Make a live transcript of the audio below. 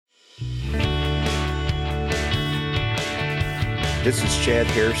This is Chad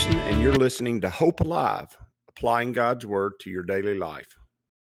Harrison, and you're listening to Hope Alive, applying God's Word to your daily life.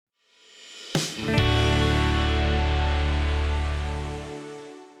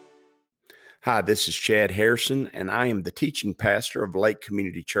 Hi, this is Chad Harrison, and I am the teaching pastor of Lake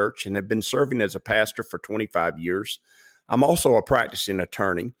Community Church and have been serving as a pastor for 25 years. I'm also a practicing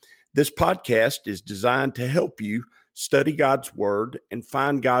attorney. This podcast is designed to help you study God's Word and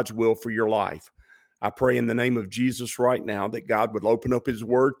find God's will for your life. I pray in the name of Jesus right now that God would open up His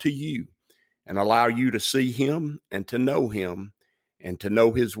Word to you and allow you to see Him and to know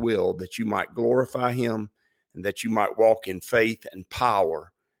His will, that you might glorify Him and that you might walk in faith and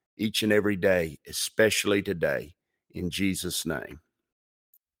power each and every day, especially today, in Jesus' name.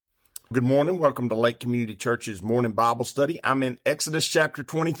 Good morning. Welcome to Lake Community Church's morning Bible study. I'm in Exodus chapter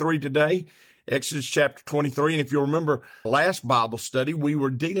 23 today. Exodus chapter 23. And if you'll remember last Bible study, we were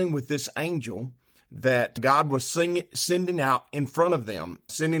dealing with this angel that God was sending out in front of them,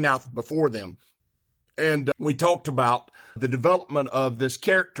 sending out before them. And we talked about the development of this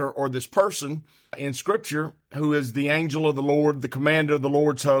character or this person in Scripture who is the angel of the Lord, the commander of the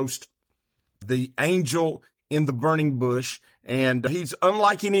Lord's host, the angel in the burning bush. And he's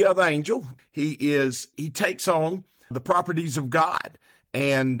unlike any other angel. He takes on the properties of God.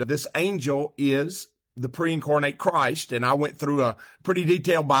 And this angel is the pre-incarnate Christ. And I went through a pretty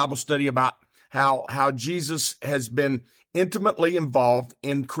detailed Bible study about how Jesus has been intimately involved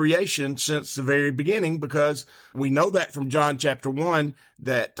in creation since the very beginning, because we know that from John chapter 1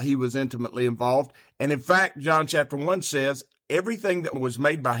 that he was intimately involved. And in fact, John chapter 1 says everything that was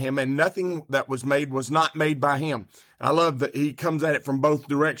made by him and nothing that was made was not made by him. I love that he comes at it from both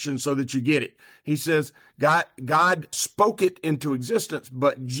directions so that you get it. He says God spoke it into existence,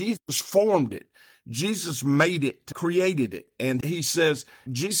 but Jesus formed it. Jesus made it, created it. And he says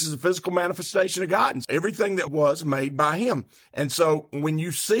Jesus is a physical manifestation of God, and everything that was made by him. And so when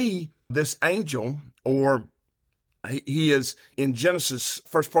you see this angel, or he is in Genesis,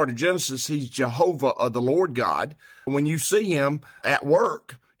 first part of Genesis, he's Jehovah, the Lord God. When you see him at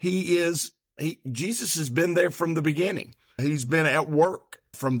work, Jesus has been there from the beginning. He's been at work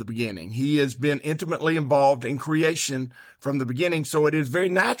from the beginning. He has been intimately involved in creation from the beginning. So it is very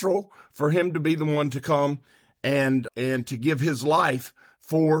natural for him to be the one to come and to give his life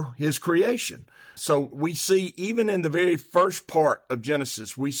for his creation. So we see, even in the very first part of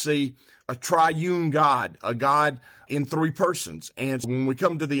Genesis, we see a triune God, a God in three persons. And when we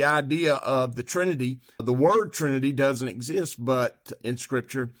come to the idea of the Trinity, the word Trinity doesn't exist but in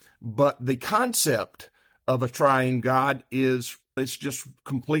Scripture, but the concept of a triune God it's just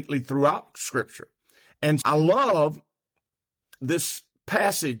completely throughout Scripture. And I love this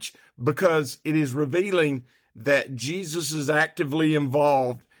passage because it is revealing that Jesus is actively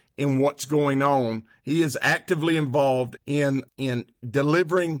involved in what's going on. He is actively involved in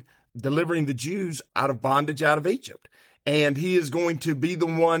delivering the Jews out of bondage out of Egypt. And he is going to be the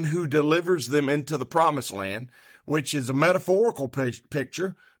one who delivers them into the promised land, which is a metaphorical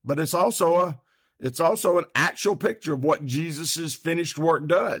picture, but it's also an actual picture of what Jesus' finished work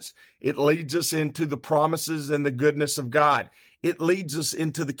does. It leads us into the promises and the goodness of God. It leads us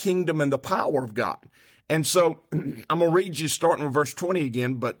into the kingdom and the power of God. And so I'm going to read you starting with verse 20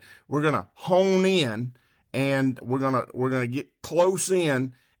 again, but we're going to hone in and we're going to get close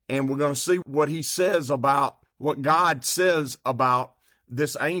in, and we're going to see what he says about what God says about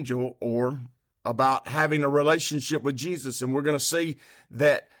this angel, or about having a relationship with Jesus. And we're going to see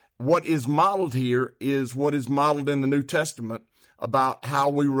that what is modeled here is what is modeled in the New Testament about how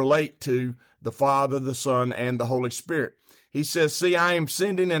we relate to the Father, the Son, and the Holy Spirit. He says, "See, I am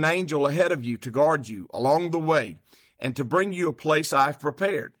sending an angel ahead of you to guard you along the way and to bring you a place I've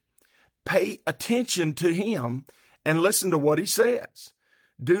prepared. Pay attention to him and listen to what he says.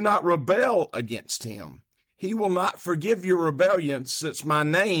 Do not rebel against him. He will not forgive your rebellion, since my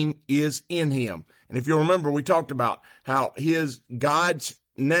name is in him." And if you'll remember, we talked about how God's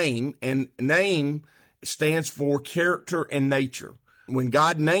name, and name stands for character and nature. When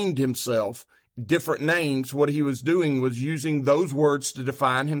God named himself different names, what he was doing was using those words to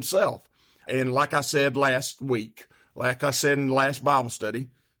define himself. And like I said last week, like I said in the last Bible study,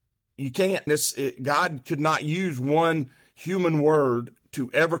 God could not use one human word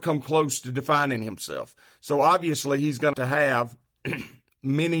to ever come close to defining himself. So obviously he's going to have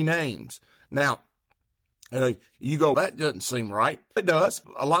many names. Now, you go, that doesn't seem right. It does.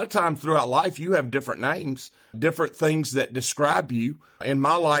 A lot of times throughout life, you have different names, different things that describe you. In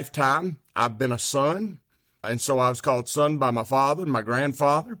my lifetime, I've been a son, and so I was called son by my father and my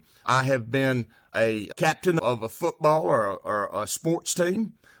grandfather. I have been a captain of a football or a sports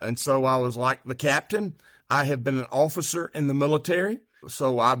team, and so I was like the captain. I have been an officer in the military.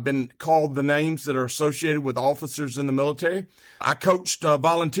 So I've been called the names that are associated with officers in the military. I coached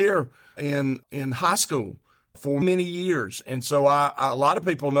volunteer in high school for many years. And so a lot of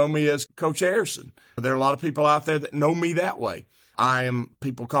people know me as Coach Harrison. There are a lot of people out there that know me that way.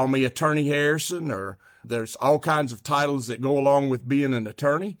 People call me Attorney Harrison, or there's all kinds of titles that go along with being an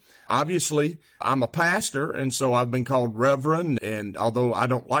attorney. Obviously, I'm a pastor, and so I've been called Reverend. And although I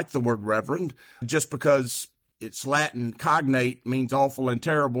don't like the word Reverend, just because it's Latin cognate means awful and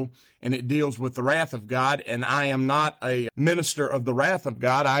terrible, and it deals with the wrath of God. And I am not a minister of the wrath of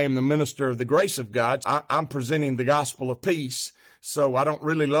God. I am the minister of the grace of God. I'm presenting the gospel of peace. So I don't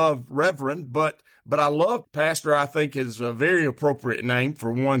really love Reverend, but I love pastor. I think is a very appropriate name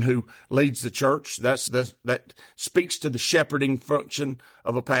for one who leads the church. That speaks to the shepherding function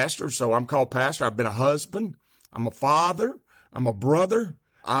of a pastor. So I'm called pastor. I've been a husband. I'm a father. I'm a brother.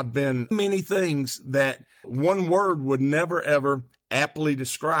 I've been many things that one word would never, ever aptly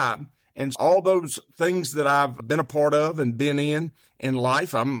describe. And all those things that I've been a part of and been in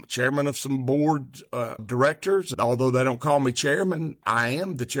life, I'm chairman of some board directors. Although they don't call me chairman, I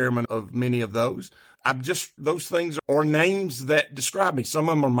am the chairman of many of those. Those things are names that describe me. Some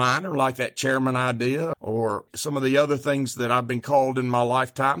of them are minor, like that chairman idea, or some of the other things that I've been called in my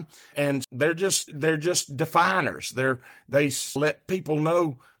lifetime. And they're just definers. They let people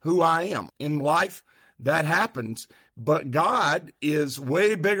know who I am. In life, that happens. But God is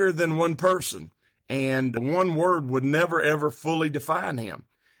way bigger than one person. And one word would never, ever fully define him.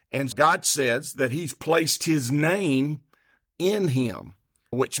 And God says that he's placed his name in him,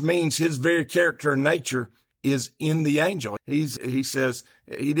 which means his very character and nature is in the angel. He says,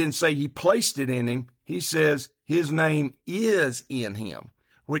 he didn't say he placed it in him. He says his name is in him,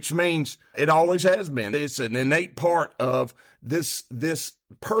 which means it always has been. It's an innate part of this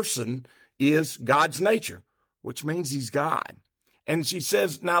person is God's nature, which means he's God. And she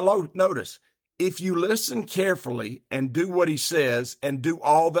says, now notice, if you listen carefully and do what he says and do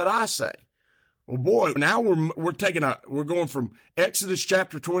all that I say. Well, boy, now we're going from Exodus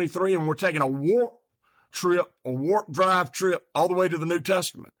chapter 23, and we're taking a warp drive trip all the way to the New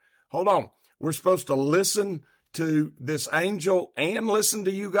Testament. Hold on. We're supposed to listen to this angel and listen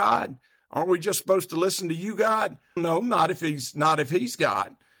to you, God. Aren't we just supposed to listen to you, God? No, not if he's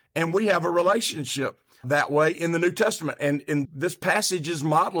God. And we have a relationship that way in the New Testament. And this passage is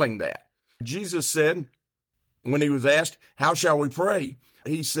modeling that. Jesus said, when he was asked, how shall we pray?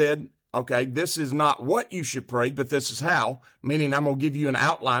 He said, okay, this is not what you should pray, but this is how, meaning I'm going to give you an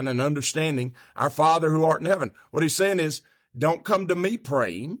outline and understanding. Our Father who art in heaven. What he's saying is, don't come to me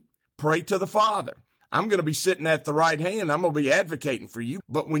praying, pray to the Father. I'm going to be sitting at the right hand. I'm going to be advocating for you.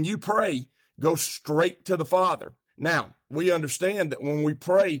 But when you pray, go straight to the Father. Now, we understand that when we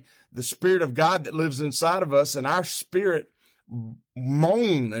pray, the Spirit of God that lives inside of us and our spirit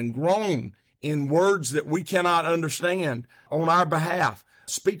moan and groan in words that we cannot understand on our behalf,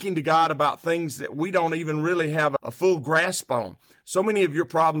 speaking to God about things that we don't even really have a full grasp on. So many of your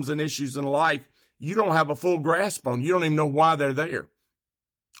problems and issues in life, you don't have a full grasp on. You don't even know why they're there.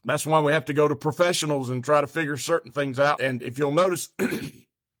 That's why we have to go to professionals and try to figure certain things out. And if you'll notice,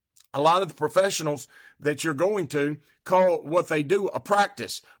 a lot of the professionals that you're going to call what they do a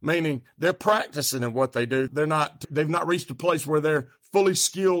practice, meaning they're practicing in what they do. They've not reached a place where they're fully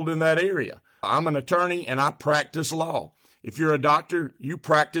skilled in that area. I'm an attorney and I practice law. If you're a doctor, you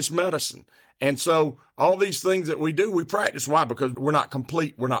practice medicine. And so all these things that we do, we practice. Why? Because we're not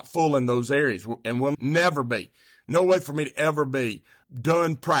complete. We're not full in those areas, and we'll never be. No way for me to ever be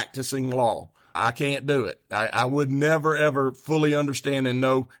done practicing law. I can't do it. I would never, ever fully understand and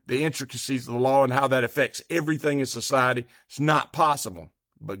know the intricacies of the law and how that affects everything in society. It's not possible,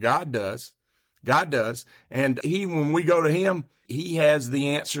 but God does. God does. And when we go to him, he has the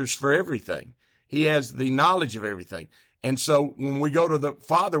answers for everything. He has the knowledge of everything. And so when we go to the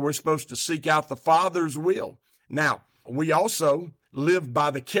Father, we're supposed to seek out the Father's will. Now, we also live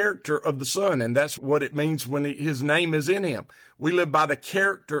by the character of the Son, and that's what it means when his name is in him. We live by the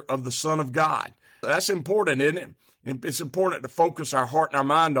character of the Son of God. That's important, isn't it? And it's important to focus our heart and our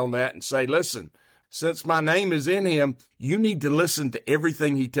mind on that and say, listen, since my name is in him, you need to listen to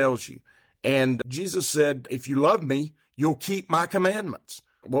everything he tells you. And Jesus said, if you love me, you'll keep my commandments.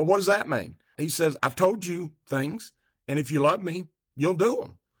 Well, what does that mean? He says, I've told you things, and if you love me, you'll do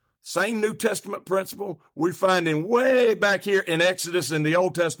them. Same New Testament principle we're finding way back here in Exodus in the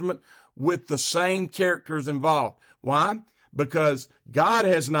Old Testament with the same characters involved. Why? Because God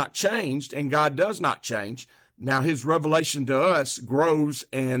has not changed and God does not change. Now his revelation to us grows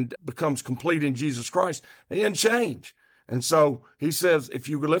and becomes complete in Jesus Christ. He didn't change. And so he says, if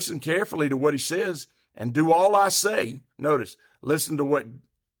you listen carefully to what he says and do all I say. Notice, listen to what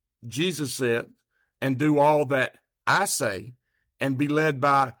Jesus said and do all that I say and be led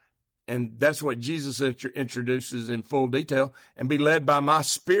by, and that's what Jesus introduces in full detail, and be led by my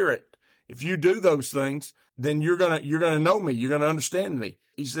Spirit. If you do those things, then you're gonna know me. You're gonna understand me.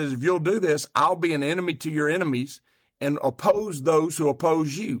 He says, if you'll do this, I'll be an enemy to your enemies and oppose those who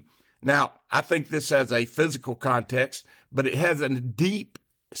oppose you. Now, I think this has a physical context, but it has a deep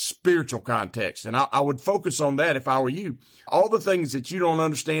spiritual context. And I would focus on that if I were you. All the things that you don't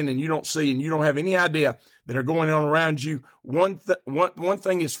understand and you don't see and you don't have any idea that are going on around you, one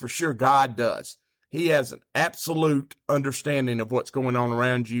thing is for sure, God does. He has an absolute understanding of what's going on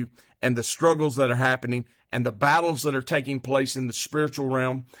around you and the struggles that are happening and the battles that are taking place in the spiritual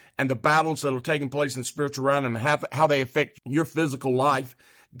realm and the battles that are taking place in the spiritual realm and how they affect your physical life.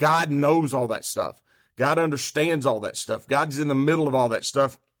 God knows all that stuff. God understands all that stuff. God's in the middle of all that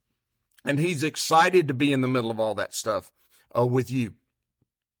stuff, and he's excited to be in the middle of all that stuff with you.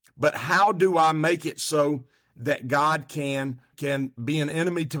 But how do I make it so that God can be an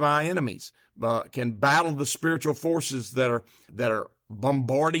enemy to my enemies, can battle the spiritual forces that are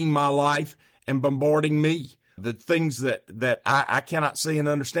bombarding my life and bombarding me? The things that I cannot see and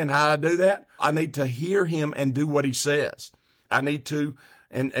understand. How do I do that? I need to hear him and do what he says. I need to,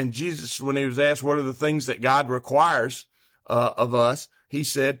 and Jesus, when he was asked what are the things that God requires of us, he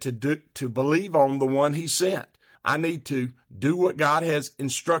said to believe on the one he sent. I need to do what God has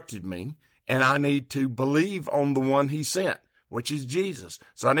instructed me, and I need to believe on the one he sent, which is Jesus.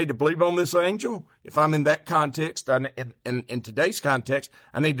 So I need to believe on this angel. If I'm in that context, in today's context,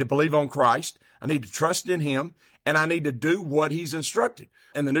 I need to believe on Christ. I need to trust in him, and I need to do what he's instructed.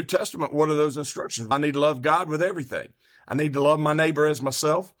 In the New Testament, what are those instructions? I need to love God with everything. I need to love my neighbor as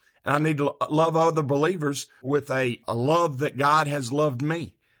myself, and I need to love other believers with a love that God has loved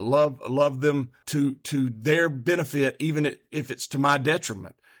me. Love them to their benefit, even if it's to my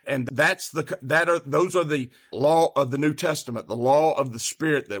detriment. And those are the law of the New Testament, the law of the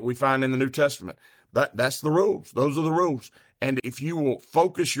Spirit that we find in the New Testament. That's the rules. Those are the rules. And if you will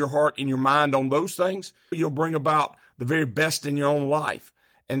focus your heart and your mind on those things, you'll bring about the very best in your own life.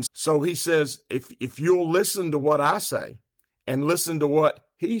 And so he says, if you'll listen to what I say and listen to what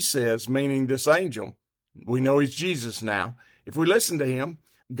he says, meaning this angel, we know he's Jesus now. If we listen to him,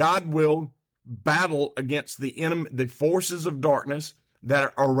 God will battle against the enemy, the forces of darkness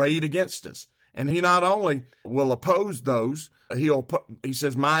that are arrayed against us. And he not only will oppose those, he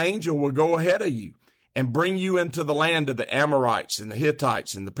says, my angel will go ahead of you and bring you into the land of the Amorites and the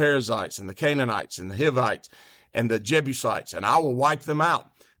Hittites and the Perizzites and the Canaanites and the Hivites and the Jebusites, and I will wipe them out.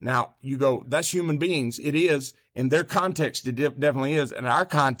 Now, you go, that's human beings. It is. In their context, it definitely is. In our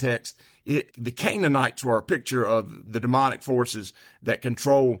context, the Canaanites were a picture of the demonic forces that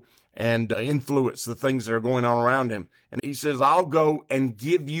control and influence the things that are going on around him. And he says, I'll go and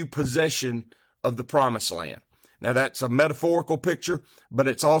give you possession of the promised land. Now, that's a metaphorical picture, but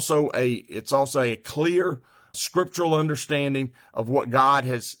it's also a clear scriptural understanding of what God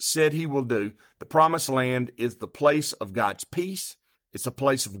has said he will do. The promised land is the place of God's peace. It's a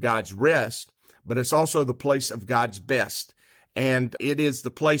place of God's rest, but it's also the place of God's best. And it is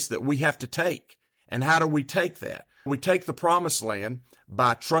the place that we have to take. And how do we take that? We take the promised land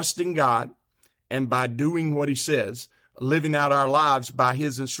by trusting God and by doing what he says, living out our lives by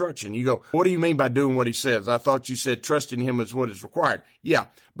his instruction. You go, what do you mean by doing what he says? I thought you said trusting him is what is required. Yeah,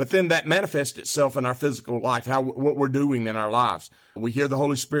 but then that manifests itself in our physical life, what we're doing in our lives. We hear the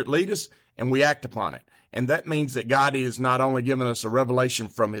Holy Spirit lead us and we act upon it. And that means that God is not only giving us a revelation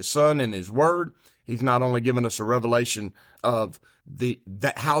from his son and his word, he's not only given us a revelation of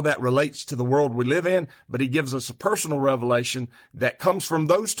how that relates to the world we live in, but he gives us a personal revelation that comes from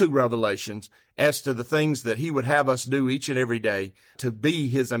those two revelations as to the things that he would have us do each and every day to be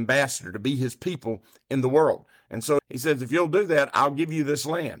his ambassador, to be his people in the world. And so he says, if you'll do that, I'll give you this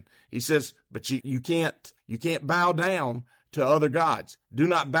land. He says, but you can't bow down to other gods. Do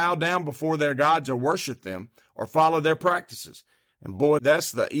not bow down before their gods or worship them or follow their practices. And boy,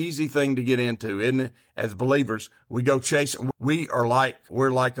 that's the easy thing to get into, isn't it? As believers, we go chasing. We're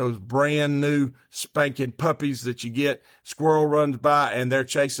like those brand new spanking puppies that you get. Squirrel runs by and they're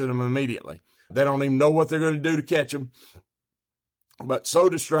chasing them immediately. They don't even know what they're going to do to catch them. But so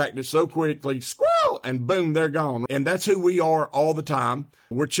distracted, so quickly, squirrel, and boom, they're gone. And that's who we are all the time.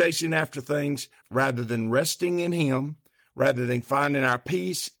 We're chasing after things rather than resting in him, rather than finding our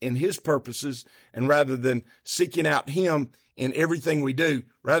peace in his purposes, and rather than seeking out him in everything we do.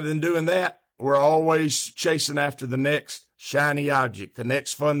 Rather than doing that, we're always chasing after the next shiny object, the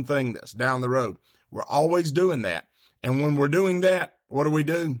next fun thing that's down the road. We're always doing that. And when we're doing that, what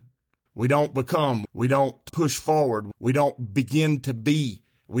do? We don't become. We don't push forward. We don't begin to be.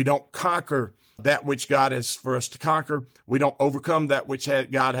 We don't conquer that which God has for us to conquer. We don't overcome that which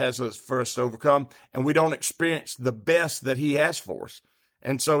God has for us to overcome. And we don't experience the best that he has for us.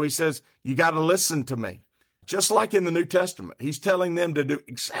 And so he says, you got to listen to me. Just like in the New Testament, he's telling them to do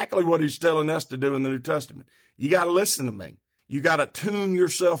exactly what he's telling us to do in the New Testament. You got to listen to me. You got to tune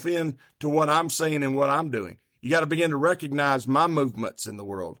yourself in to what I'm saying and what I'm doing. You got to begin to recognize my movements in the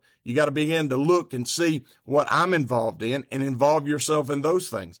world. You got to begin to look and see what I'm involved in and involve yourself in those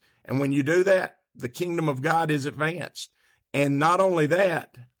things. And when you do that, the kingdom of God is advanced. And not only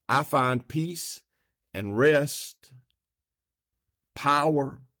that, I find peace and rest,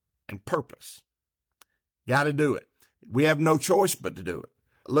 power and purpose. Got to do it. We have no choice but to do it.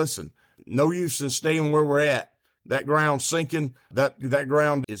 Listen, no use in staying where we're at. That ground sinking, that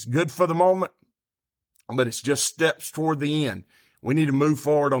ground is good for the moment, but it's just steps toward the end. We need to move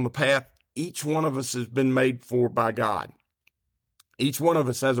forward on the path each one of us has been made for by God. Each one of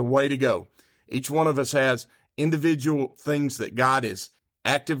us has a way to go. Each one of us has individual things that God is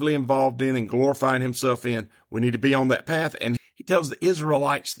actively involved in and glorifying himself in. We need to be on that path. And he tells the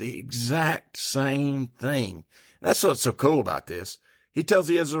Israelites the exact same thing. That's what's so cool about this. He tells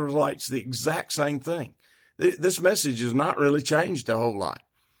the Israelites the exact same thing. This message has not really changed a whole lot.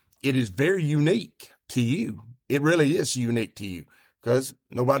 It is very unique to you. It really is unique to you because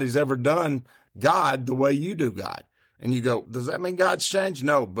nobody's ever done God the way you do God. And you go, does that mean God's changed?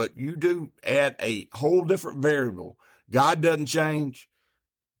 No, but you do add a whole different variable. God doesn't change.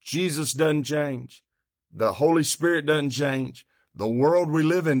 Jesus doesn't change. The Holy Spirit doesn't change. The world we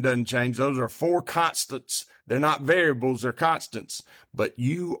live in doesn't change. Those are four constants. They're not variables, they're constants. But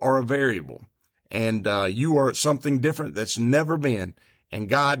you are a variable. And you are something different that's never been. And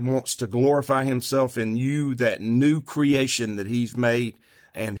God wants to glorify himself in you, that new creation that he's made.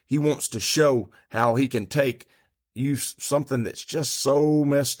 And he wants to show how he can take you something that's just so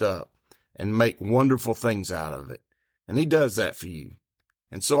messed up and make wonderful things out of it. And he does that for you.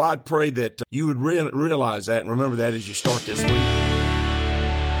 And so I'd pray that you would realize that and remember that as you start this week.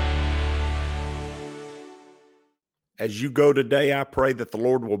 As you go today, I pray that the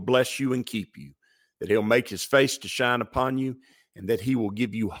Lord will bless you and keep you, that he'll make his face to shine upon you, and that he will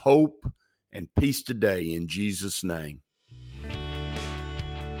give you hope and peace today in Jesus' name.